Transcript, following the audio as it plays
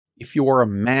If you are a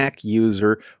Mac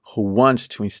user who wants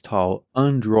to install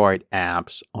Android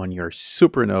apps on your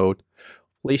Supernote,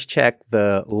 please check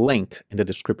the link in the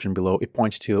description below. It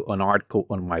points to an article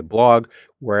on my blog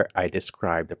where I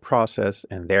describe the process,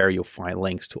 and there you'll find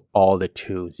links to all the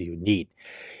tools you need.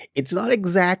 It's not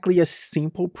exactly a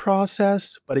simple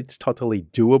process, but it's totally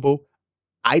doable.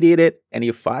 I did it, and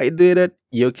if I did it,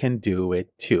 you can do it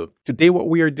too. Today, what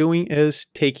we are doing is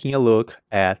taking a look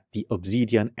at the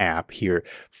Obsidian app here.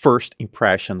 First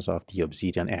impressions of the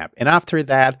Obsidian app. And after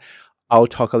that, I'll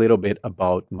talk a little bit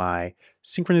about my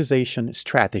synchronization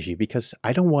strategy because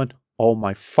I don't want all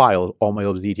my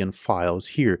Obsidian files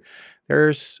here.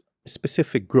 There's a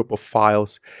specific group of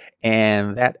files,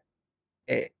 and that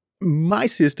my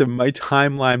system, my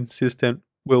timeline system,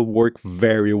 will work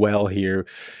very well here.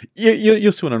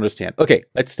 You'll soon understand. Okay,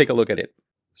 let's take a look at it.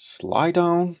 Slide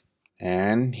down,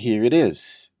 and here it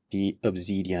is, the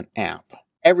Obsidian app.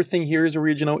 Everything here is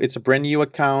original. It's a brand new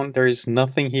account. There is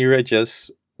nothing here. I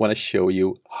just want to show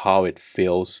you how it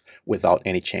feels without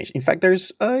any change. In fact,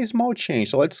 there's a small change,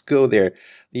 so let's go there.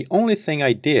 The only thing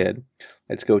I did,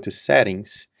 let's go to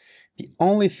settings. The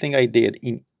only thing I did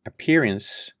in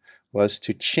appearance was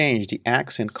to change the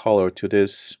accent color to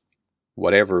this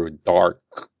whatever dark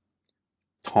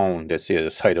tone this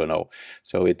is, I don't know.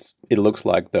 So it looks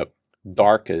like the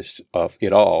darkest of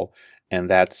it all, and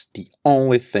that's the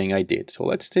only thing I did. So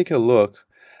let's take a look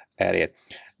at it.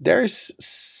 There's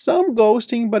some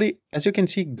ghosting, but as you can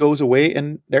see, it goes away,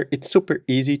 and it's super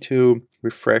easy to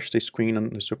refresh the screen on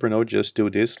the Supernote. Just do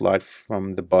this, slide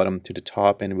from the bottom to the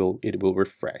top, and it will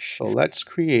refresh. So let's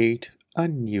create a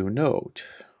new note.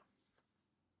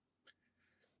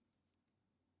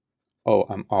 Oh,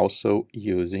 I'm also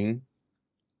using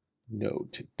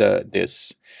Note,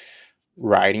 this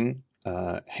writing,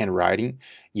 handwriting.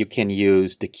 You can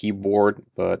use the keyboard,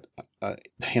 but the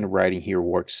handwriting here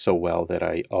works so well that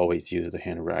I always use the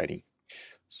handwriting.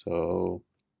 So,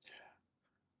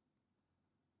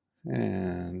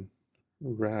 and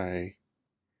writing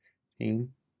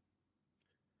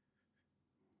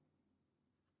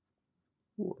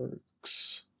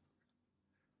works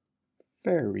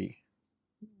very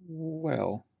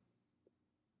well.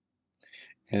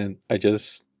 And I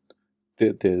just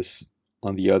did this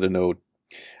on the other note.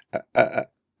 I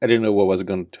didn't know what was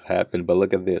going to happen, but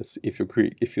look at this. If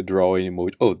you draw an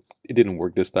emoji, oh, it didn't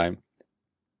work this time.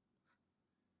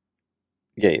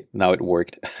 Okay, now it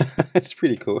worked. It's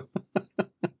pretty cool.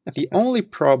 The only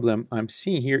problem I'm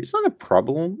seeing here, it's not a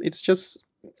problem. It's just,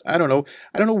 I don't know.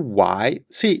 I don't know why.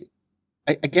 See,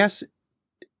 I guess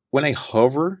when I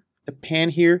hover the pen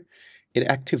here, it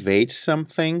activates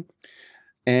something,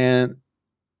 and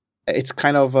it's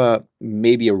kind of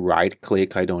maybe a right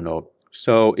click, I don't know.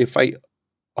 So if I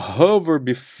hover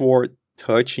before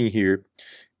touching here,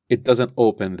 it doesn't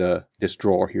open this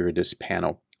drawer here, this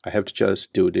panel. I have to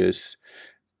just do this,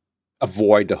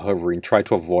 avoid the hovering, try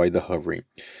to avoid the hovering.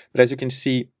 But as you can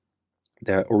see,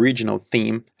 the original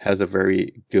theme has a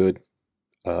very good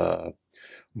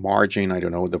margin. I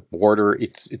don't know, the border,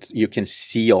 it's you can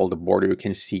see all the border, you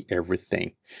can see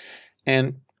everything.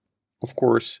 And of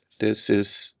course, this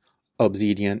is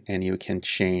Obsidian, and you can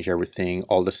change everything,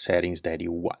 all the settings that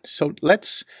you want. So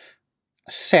let's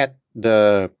set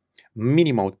the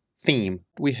minimal theme.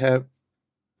 We have,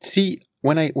 see,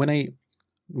 when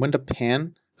the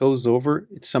pen goes over,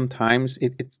 it sometimes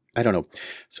it's I don't know.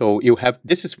 So you have,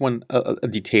 this is one a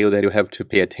detail that you have to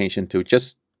pay attention to.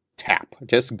 Just tap,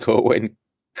 just go and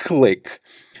click.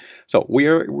 So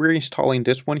we're installing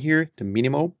this one here, the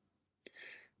minimal.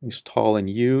 Install and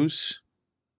use.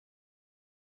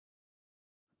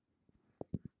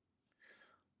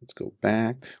 Let's go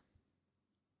back.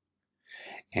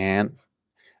 And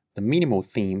the minimal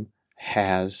theme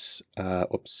has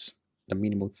the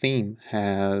minimal theme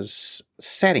has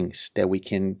settings that we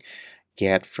can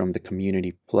get from the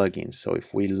community plugins. So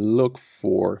if we look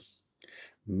for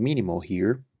minimal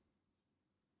here,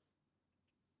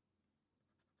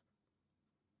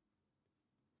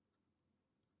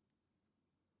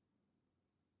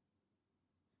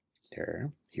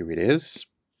 here it is.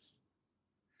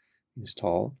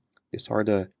 Install. These are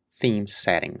the theme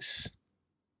settings.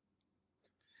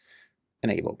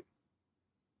 Enable.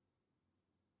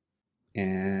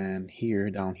 And here,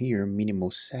 down here,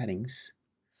 minimal settings,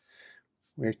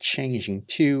 we're changing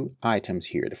two items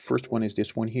here. The first one is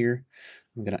this one here.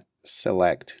 I'm gonna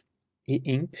select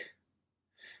e-ink.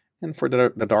 And for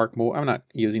the dark mode, I'm not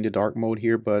using the dark mode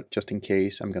here, but just in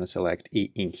case, I'm gonna select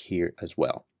e-ink here as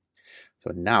well.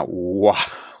 So now, wow,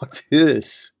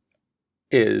 this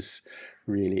is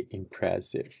really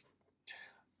impressive.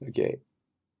 Okay,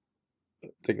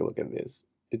 take a look at this.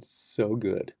 It's so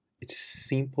good. It's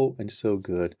simple and so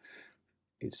good.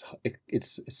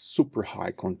 It's super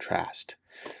high contrast.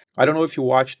 I don't know if you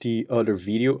watched the other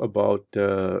video about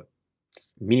the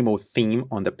minimal theme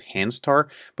on the Penstar,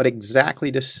 but exactly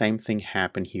the same thing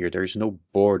happened here. There's no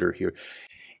border here.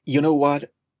 You know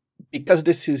what? Because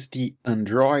this is the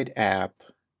Android app,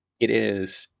 it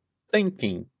is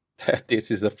thinking that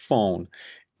this is a phone.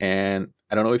 And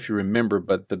I don't know if you remember,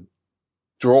 but the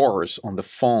drawers on the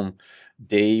phone,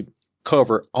 they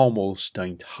cover almost the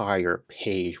entire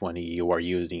page when you are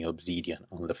using Obsidian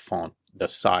on the phone. The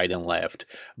side and left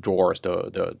drawers,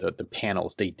 the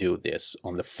panels, they do this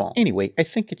on the phone. Anyway, I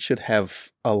think it should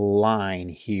have a line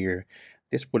here.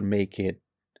 This would make it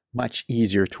much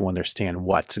easier to understand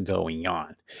what's going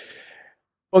on.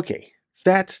 Okay,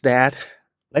 that's that.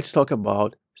 Let's talk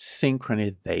about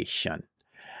synchronization.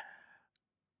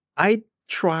 I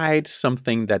tried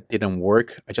something that didn't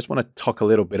work. I just want to talk a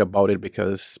little bit about it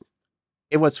because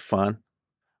it was fun.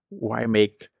 Why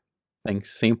make things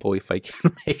simple if I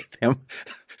can make them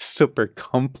super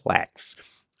complex?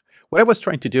 What I was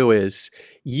trying to do is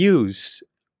use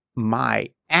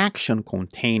my action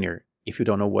container. If you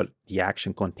don't know what the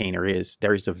action container is,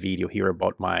 there is a video here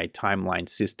about my timeline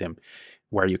system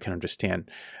where you can understand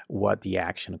what the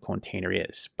action container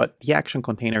is. But the action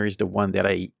container is the one that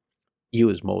I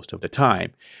use most of the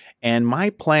time. And my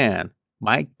plan,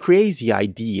 my crazy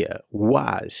idea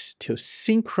was to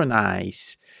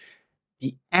synchronize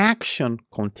the action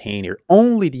container,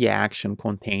 only the action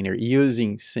container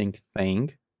using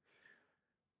Syncthing,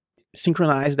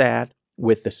 synchronize that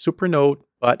with the Supernote,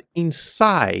 but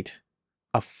inside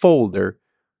a folder,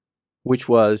 which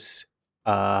was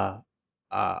a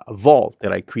vault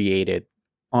that I created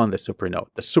on the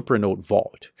Supernote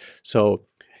vault. So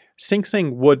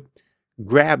Syncthing would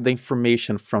grab the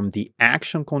information from the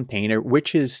action container,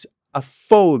 which is a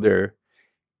folder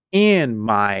in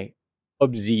my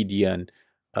Obsidian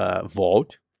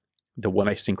vault, the one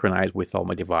I synchronize with all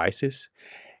my devices,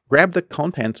 grab the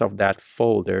contents of that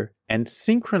folder and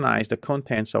synchronize the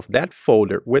contents of that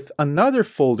folder with another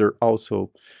folder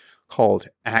also called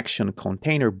action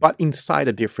container, but inside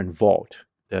a different vault,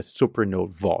 the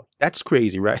Supernote vault. That's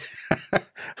crazy, right?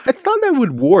 I thought that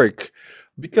would work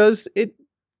because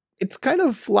it's kind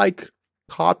of like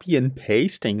copy and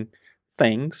pasting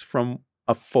things from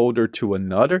a folder to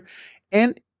another.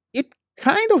 And it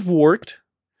kind of worked,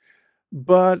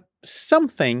 but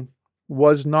something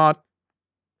was not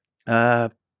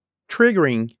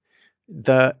triggering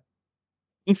the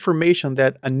information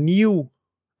that a new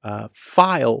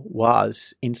file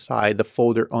was inside the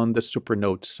folder on the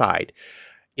Supernote side.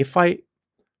 If I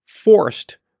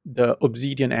forced the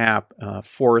Obsidian app,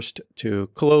 forced to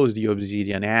close the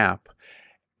Obsidian app,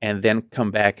 and then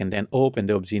come back and then open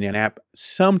the Obsidian app,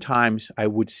 sometimes I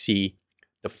would see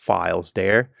the files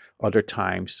there. Other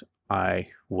times I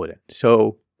wouldn't.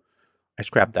 So I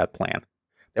scrapped that plan.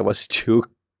 That was too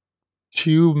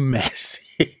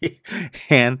messy.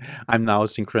 And I'm now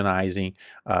synchronizing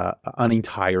an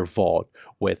entire vault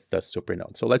with the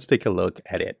Supernote. So let's take a look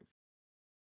at it.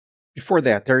 Before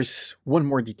that, there's one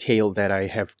more detail that I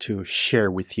have to share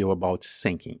with you about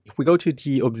syncing. If we go to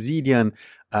the Obsidian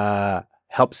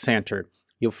Help Center,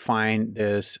 you'll find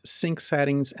this sync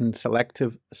settings and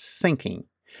selective syncing.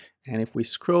 And if we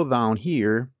scroll down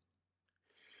here,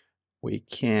 we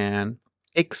can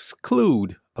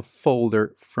exclude a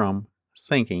folder from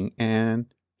syncing, and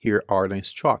here are the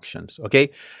instructions, okay?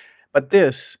 But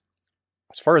this,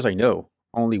 as far as I know,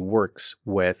 only works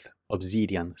with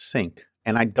Obsidian Sync,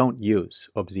 and I don't use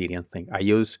Obsidian Sync. I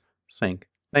use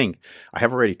Syncthing. I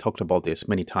have already talked about this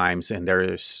many times, and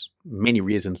there's many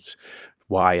reasons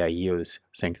why I use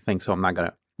Syncthing, so I'm not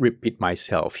gonna repeat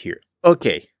myself here.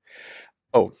 Okay.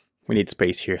 Oh, we need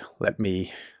space here. Let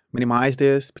me minimize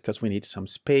this because we need some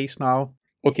space now.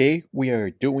 Okay, we are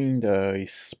doing the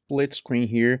split screen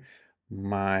here.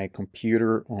 My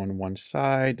computer on one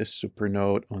side, the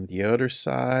Supernote on the other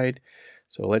side.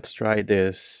 So let's try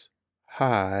this.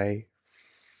 Hi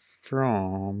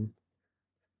from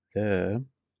the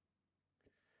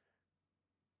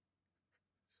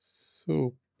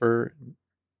Super.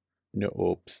 No,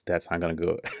 oops, that's not gonna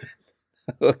go.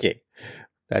 Okay,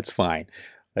 that's fine.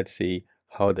 Let's see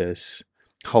how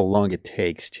long it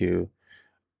takes to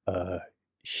uh,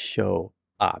 show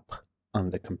up on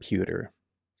the computer.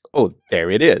 Oh,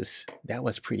 there it is. That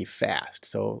was pretty fast.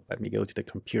 So let me go to the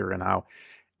computer now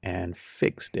and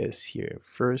fix this here.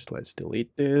 First, let's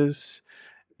delete this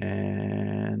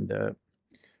and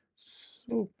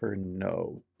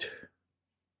Supernote.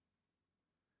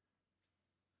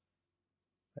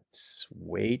 Let's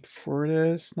wait for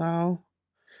this now.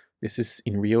 This is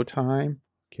in real time.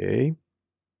 Okay.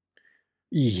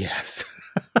 Yes,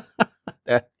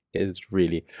 that is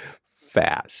really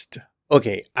fast.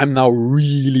 Okay, I'm now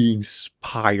really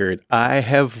inspired. I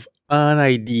have an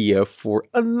idea for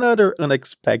another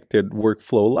unexpected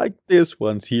workflow like this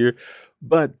one's here,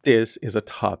 but this is a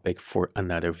topic for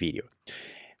another video.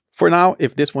 For now,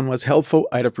 if this one was helpful,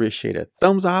 I'd appreciate a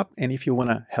thumbs up. And if you want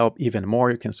to help even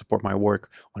more, you can support my work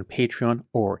on Patreon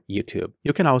or YouTube.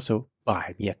 You can also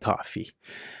buy me a coffee.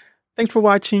 Thanks for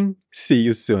watching. See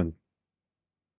you soon.